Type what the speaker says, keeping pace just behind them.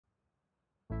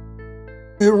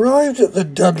We arrived at the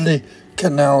Dudley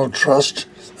Canal Trust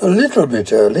a little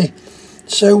bit early,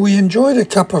 so we enjoyed a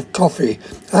cup of coffee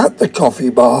at the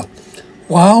coffee bar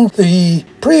while the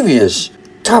previous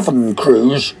Cavern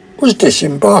cruise was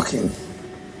disembarking.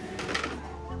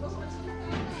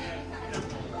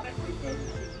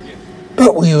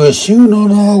 But we were soon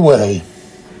on our way.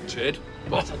 Ted,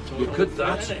 look at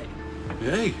that.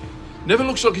 Hey, never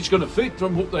looks like it's going to fit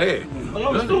from up there.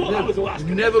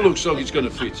 Never looks like it's going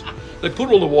to fit. They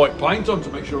put all the white paint on to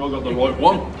make sure I got the right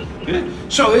one. Yeah.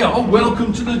 So yeah,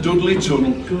 welcome to the Dudley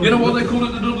Tunnel. You know why they call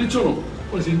it the Dudley Tunnel?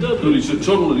 Well, it's in Dudley. Well, it's a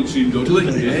tunnel and it's in Dudley.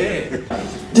 Yeah.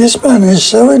 This man is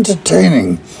so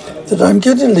entertaining that I'm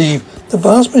going to leave the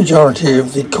vast majority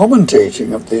of the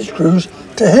commentating of this cruise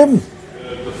to him.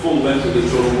 The full length of the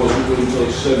tunnel wasn't built until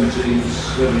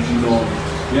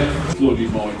 1779. Yeah,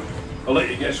 flooded mine. I'll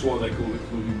let you guess why they call it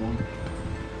flooded mine.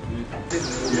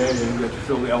 Yeah, you have to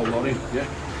fill the whole lot in. Yeah.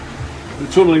 The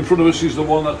tunnel in front of us is the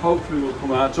one that hopefully will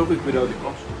come out of it without it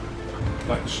lost.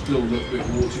 That's still a little bit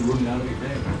of water running out of it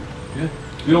there. Yeah.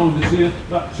 Behind us here,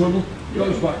 that tunnel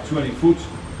goes back 20 foot.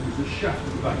 There's a shaft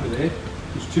at the back of there.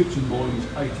 Because Tipton Mine is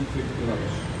 80 feet below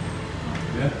us.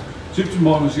 Yeah. Tipton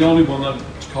Mine was the only one that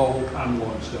was coal and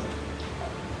limestone.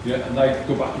 Yeah, and they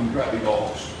go back in gravity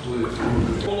arcs. All the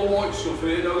white stuff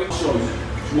here, don't get sorry.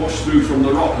 It's washed through from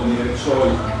the rock on the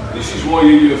outside. This is why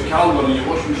you have carbon in your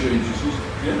washing machines.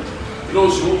 Yeah. And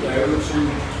also up there, there's some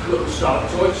little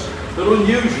stalactites. They're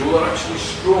unusual, they're actually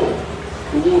straw.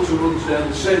 The water runs down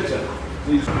the centre.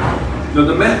 Now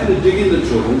the method of digging the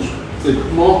tunnels, they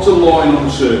marked a line on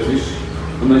the surface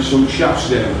and there's some shafts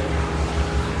down.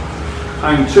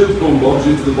 Hang two plumb bobs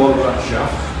into the bottom of that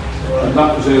shaft, and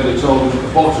that was how they told them at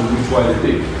the bottom which way to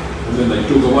dig. And then they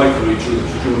dug away from each other to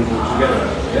join them all together.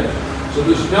 Yeah? So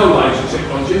there's no laser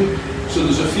technology, so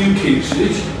there's a few kinks in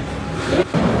it.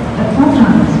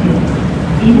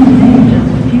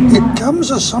 It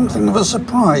comes as something of a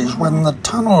surprise when the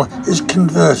tunnel is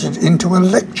converted into a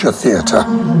lecture theatre.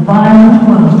 No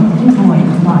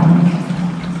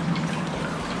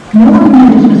one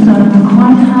knows for certain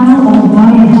quite how or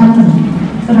why it happened,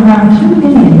 but around 2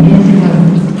 million years ago,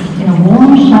 in a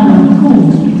warm shadowed pool,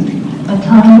 a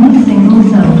tiny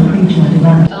single-celled creature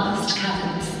developed. Vast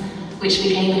caverns, which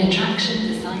became an attraction to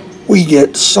the site. We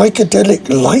get psychedelic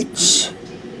lights,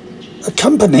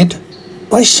 accompanied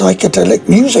by psychedelic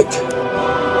music. I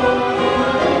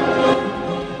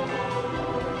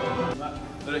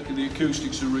reckon the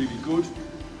acoustics are really good.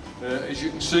 As you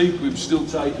can see, we've still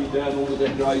taken down all the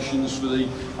decorations for the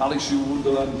Alice in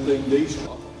Wonderland thing. These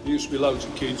there used to be loads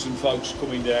of kids and folks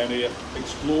coming down here,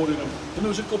 exploring them. And there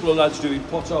was a couple of lads doing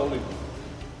potholing.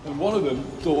 And one of them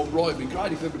thought, right, it'd be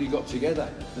great if everybody got together.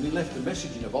 And he left a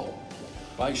message in a bottle,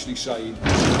 basically saying,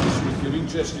 if you're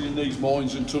interested in these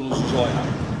mines and tunnels as I am,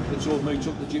 let's all meet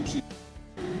up the gypsy.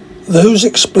 Those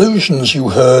explosions you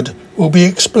heard will be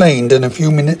explained in a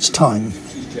few minutes' time.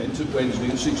 Gypsy's tent at Wednesday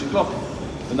at 6 o'clock.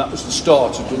 And that was the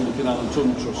start of Dudley Canal and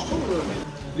Tunnel Trust.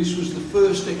 This was the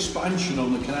first expansion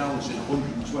on the canals in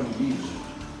 120 years. A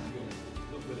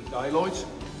little bit of daylight.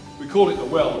 We call it the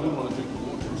well, we didn't want to drink the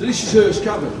water. So this is Hurst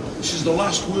Cavern. This is the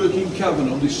last working cavern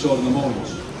on this side of the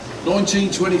mines.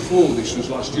 1924 this was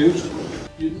last used.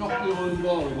 You knock the iron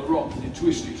bar in the rock and you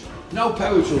twist it. No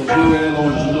power tools, no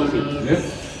airlines or nothing. Yeah?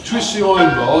 Twist the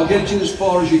iron bar, get it in as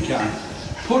far as you can.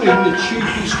 Put in the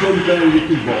cheapest gunpowder you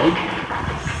can buy.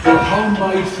 Put a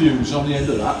homemade fuse on the end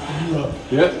of that.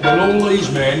 Yeah, then all these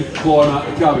men climb out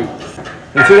the cabin.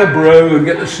 They take a broom and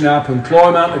get the snap and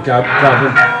climb out the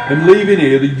cabin and leave in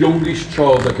here the youngest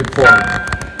child they could find.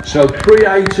 So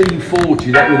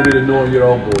pre-1840 that would have been a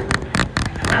 9-year-old boy.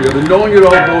 You got a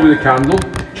 9-year-old boy with a candle,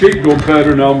 cheap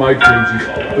gunpowder and homemade fuses.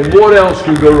 And what else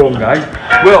can go wrong, eh?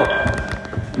 Well,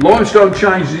 limestone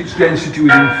changes its density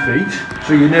within feet,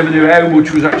 so you never knew how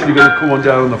much was actually going to come on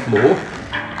down on the floor.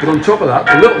 But on top of that,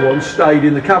 the little one stayed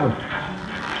in the cavern.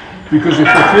 Because if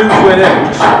the fuse went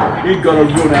out, he'd got to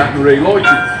run out and relight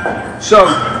it. So,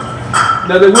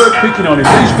 now they weren't picking on him.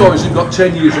 These guys had got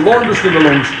 10 years of line dust in the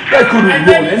lungs. They couldn't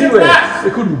run anywhere. They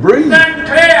couldn't breathe.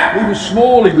 He was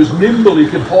small, he was nimble, he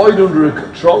could hide under a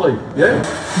trolley. Yeah,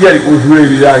 it was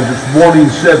really dangerous. 1 in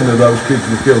 7 of those kids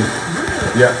were killed.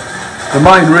 Yeah. The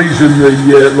main reason the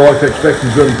life expectancy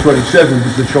was only 27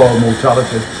 was the child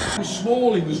mortality. He was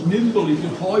small, he was nimble, he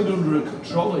could hide under a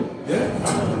trolley, yeah?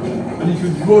 And he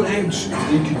could run out,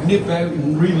 he could nip out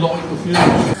and relight the fuse.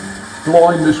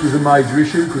 Blindness was a major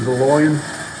issue because of lion,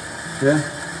 yeah?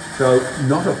 So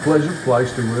not a pleasant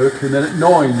place to work, and then at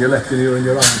 9 you're left in here on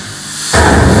your own.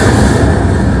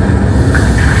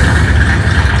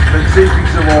 Let's see if he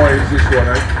survives this one,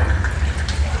 eh?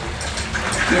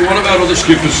 Yeah, one of our other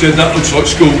skippers said that looks like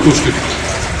school custard.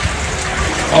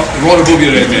 Oh, right above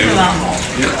your head now.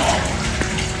 Yeah.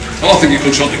 I think it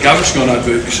looks like the Caverns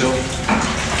advert myself.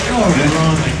 Oh,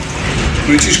 blimey.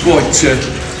 But it is quite...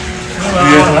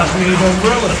 That's really done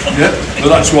well. Yeah,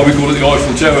 well that's why we call it the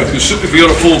Eiffel Tower, because if you've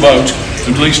got a full boat,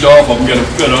 at least half of them get an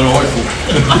Eiffel.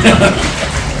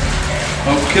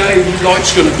 Okay, the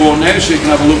light's going to go on now so you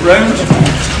can have a look round.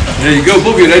 There you go,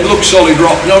 above your head, looks solid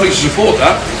rock, no need to support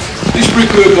that. This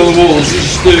brickwork on the walls, this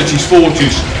is 30s,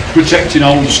 40s, protecting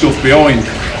older stuff behind.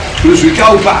 But as we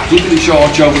go back, look at this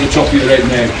arch over the top of your head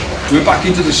now. We're back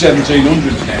into the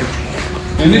 1700s now.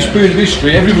 In this period of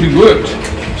history, everybody worked.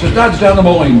 So Dad's down the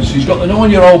mines, he's got the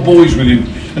 9-year-old boys with him,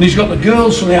 and he's got the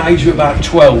girls from the age of about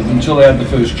 12 until they had the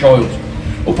first child.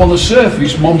 Up on the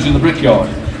surface, Mom's in the brickyard,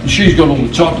 and she's got all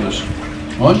the toddlers,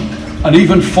 right? And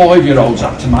even 5-year-olds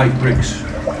had to make bricks.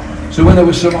 So when they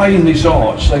were surveying this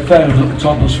arch, they found little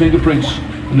toddlers' fingerprints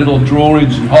and little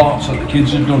drawings and hearts that the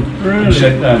kids had done and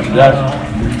sent down to Dad.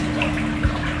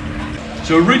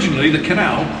 So originally the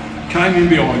canal came in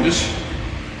behind us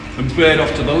and bared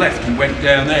off to the left and went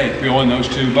down there behind those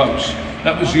two boats.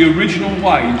 That was the original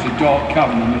way into Dark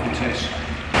Cavern and Little Tess.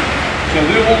 So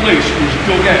all this was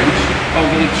dug out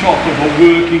over the top of a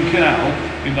working canal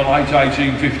in the late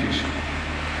 1850s.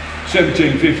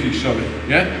 1750s, sorry,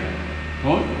 yeah?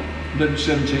 Right? Then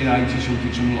 1780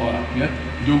 something like that, yeah?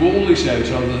 Dug all this out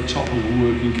over the top of a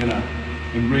working canal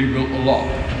and rebuilt a lot.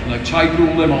 And they tapered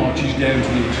all them arches down to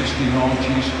the existing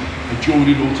arches and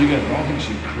joined it all together. I think it's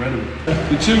incredible.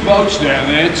 The two boats down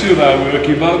there, two of our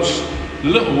working boats. The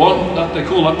little one, they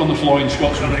call that one the Flying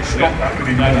Scotsman. They stop that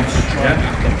with yeah.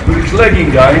 But it's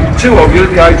legging game, two of you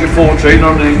at the age of 14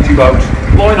 on an empty boat,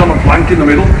 lying on a plank in the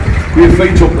middle, with your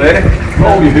feet up there,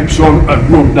 roll your hips on and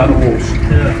run down the walls.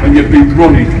 Yeah. And you'd be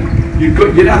running. You'd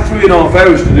have 3.5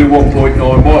 hours to do 1.9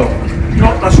 mile.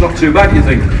 That's not too bad, you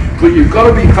think. But you've got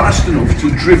to be fast enough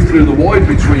to drift through the wide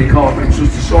bits where you can't reach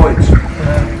just the sides.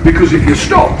 Yeah. Because if you're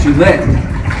stopped and then,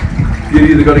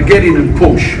 you've either got to get in and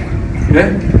push,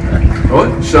 yeah?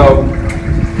 Right? So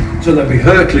they'll be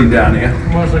hurtling down here.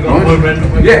 Once they got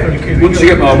momentum, yeah, once you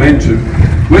get momentum.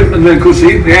 And then, of course,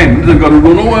 at the end, they've got to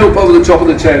run all the way up over the top of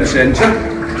the town centre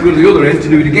to go to the other end to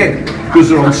do it again, because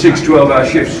they're on 6 12-hour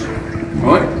shifts.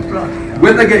 Right?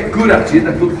 When they get good at it,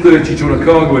 they put 30 ton of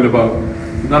cargo in a boat.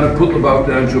 And that'll put the boat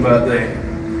down to about there.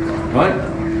 Right?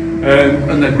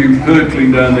 And they'd be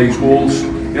hurtling down these walls.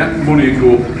 Yeah? Money would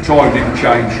go up, time didn't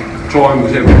change. Time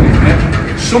was everything.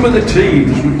 Yeah? Some of the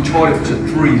teams would tie up to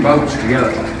 3 boats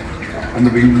together and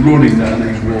they'd be running down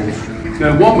these walls.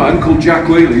 Now one man called Jack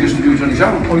Wheeler used to do it on his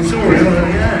own. Oh,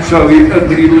 yeah. So he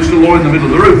used to lie in the middle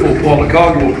of the roof or pile the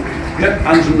cargo up. Yeah,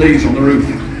 hands and knees on the roof.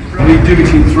 And he'd do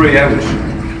it in 3 hours.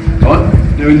 Right?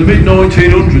 Now in the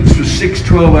mid-1900s for 6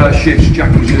 12-hour shifts,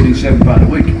 Jack was earning £7 a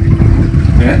week.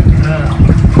 Yeah?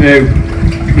 Now,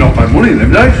 not bad money in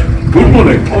them days. Good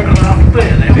money.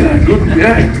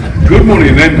 Yeah, good money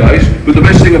in them days. But the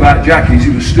best thing about Jack is he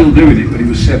was still doing it when he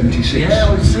was 76. Yeah,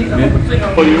 I see that.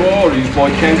 Yeah. Well, you are is by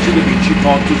counting the bits you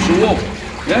can't touch the wall.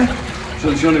 Yeah? So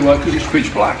it's the only way because it's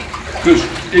pitch black. Because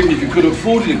even if you could have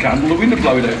afforded a candle, the wind would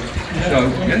blow it out. Yeah. So,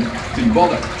 yeah, didn't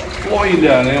bother. Flying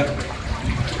down here.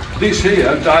 This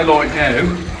here, daylight now,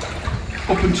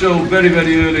 up until very,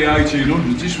 very early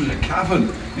 1800s, this was a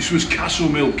cavern. This was Castle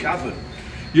Mill Cavern.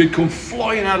 You'd come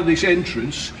flying out of this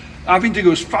entrance, having to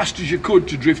go as fast as you could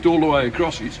to drift all the way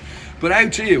across it. But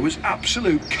out here was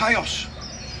absolute chaos.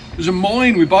 There's a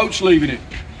mine with boats leaving it.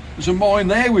 There's a mine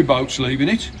there with boats leaving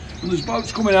it. And there's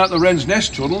boats coming out the Wren's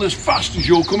Nest tunnel as fast as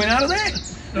you're coming out of there.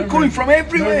 They're coming from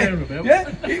everywhere.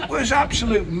 Yeah, it was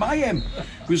absolute mayhem.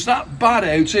 It was that bad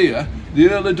out here, the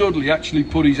Earl of Dudley actually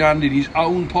put his hand in his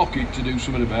own pocket to do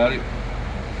something about it.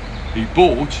 He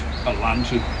bought a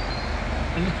lantern.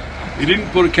 He didn't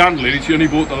put a candle in it, he only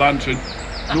bought the lantern.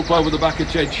 And up over the back of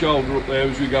Ted's shoulder up there,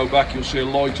 as we go back, you'll see a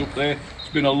light up there.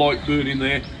 There's been a light burning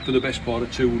there for the best part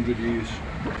of 200 years.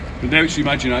 But now it's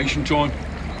imagination time.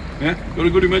 Yeah? Got a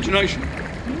good imagination?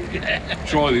 Yeah.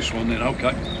 Try this one then,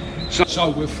 okay. So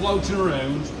we're floating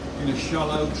around in a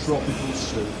shallow tropical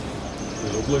sea.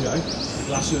 Lovely, eh? A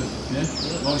glass of,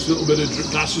 yeah? Nice little bit of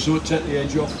glass of something to take the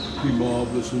edge off. Be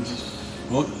marvellous, wouldn't it?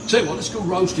 Right, tell you what, let's go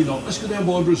roasting on. Let's go down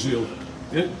by Brazil.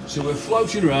 Yeah? So we're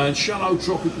floating around, shallow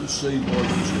tropical sea by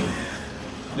Brazil.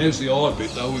 There's the hard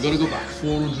bit though, we've got to go back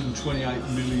 428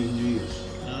 million years.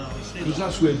 Because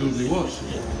that's where Dudley was.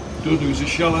 Dudley was a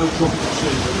shallow tropical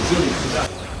sea by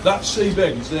Brazil. That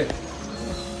seabed is there.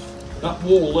 That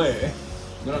wall there,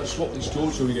 I'm going to swap this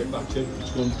torch so we get back to it, it's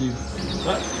gone deep.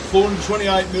 That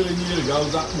 428 million years ago,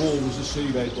 that wall was a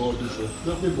seabed by Brazil. A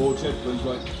little bit more, Ted, please,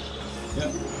 right?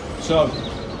 Yeah. So,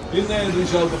 In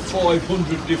there's over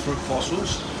 500 different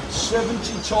fossils.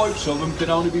 70 types of them can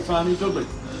only be found in Dudley.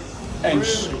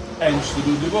 Hence the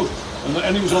Dudley book.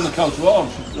 And it was on the coat of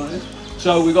arms.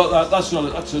 So we got that. That's an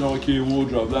IKEA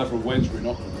wardrobe there from Wednesbury,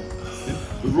 not.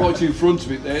 But right in front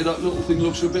of it there, that little thing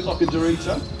looks a bit like a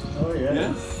Dorito. Oh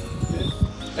yeah.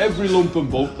 Yeah. Every lump and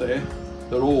bump there,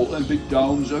 they're all them big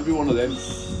domes. Every one of them.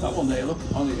 That one there, look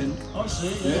on the end. I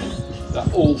see. Yeah.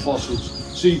 They're all fossils.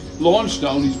 See,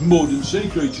 limestone is mud and sea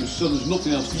creatures, so there's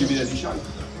nothing else to give it any shape.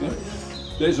 Yeah?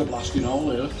 There's a blasting hole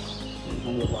there. There's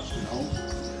another blasting hole.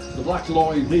 The black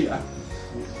line here,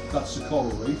 that's the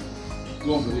coral reef.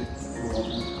 Go on with it.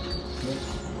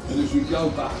 And as we go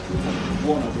back,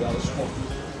 one of the other spots.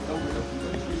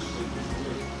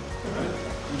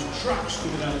 There's tracks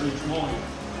coming out of each mine.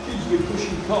 Kids have been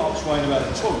pushing carts weighing about a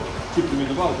ton, tip them in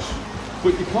the boats.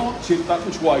 But you can't tip that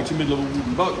much weight in the middle of a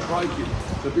wooden boat, breaking.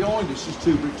 So behind us there's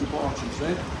two bricks of arches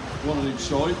there, one on each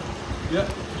side, yeah,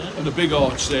 and a big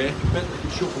arch there, meant they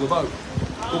could shuffle the boat.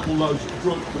 Couple loads at the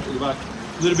front, couple at the back.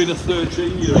 There'd have been a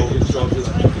 13-year-old inside of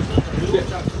that. Yeah,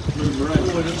 moving around.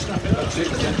 That's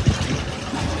it, yeah.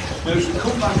 Now as we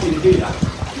come back in here,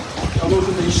 I look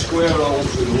at these square holes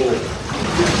in the wall.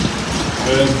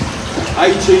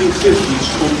 1850s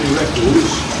company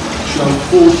records show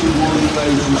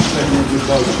 41,700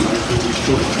 boats in this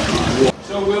trust.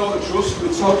 So we are a trust,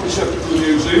 we're totally separate from the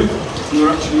museum. We were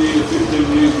actually here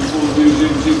 15 years before the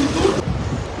museum was even built.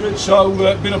 Good, so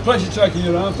it's been a pleasure taking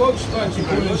you around, folks. Thanks for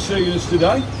coming and seeing us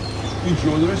today.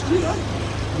 Enjoy the rest of your day.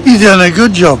 You've done a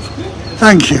good job.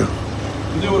 Thank you.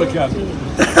 You do what I can.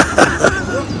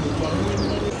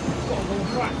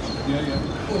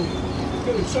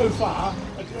 So far,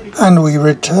 And we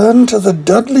return to the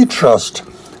Dudley Trust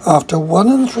after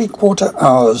 1 3/4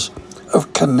 hours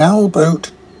of canal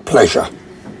boat pleasure.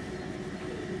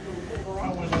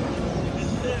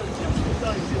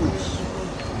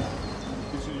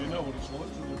 you know what it's like.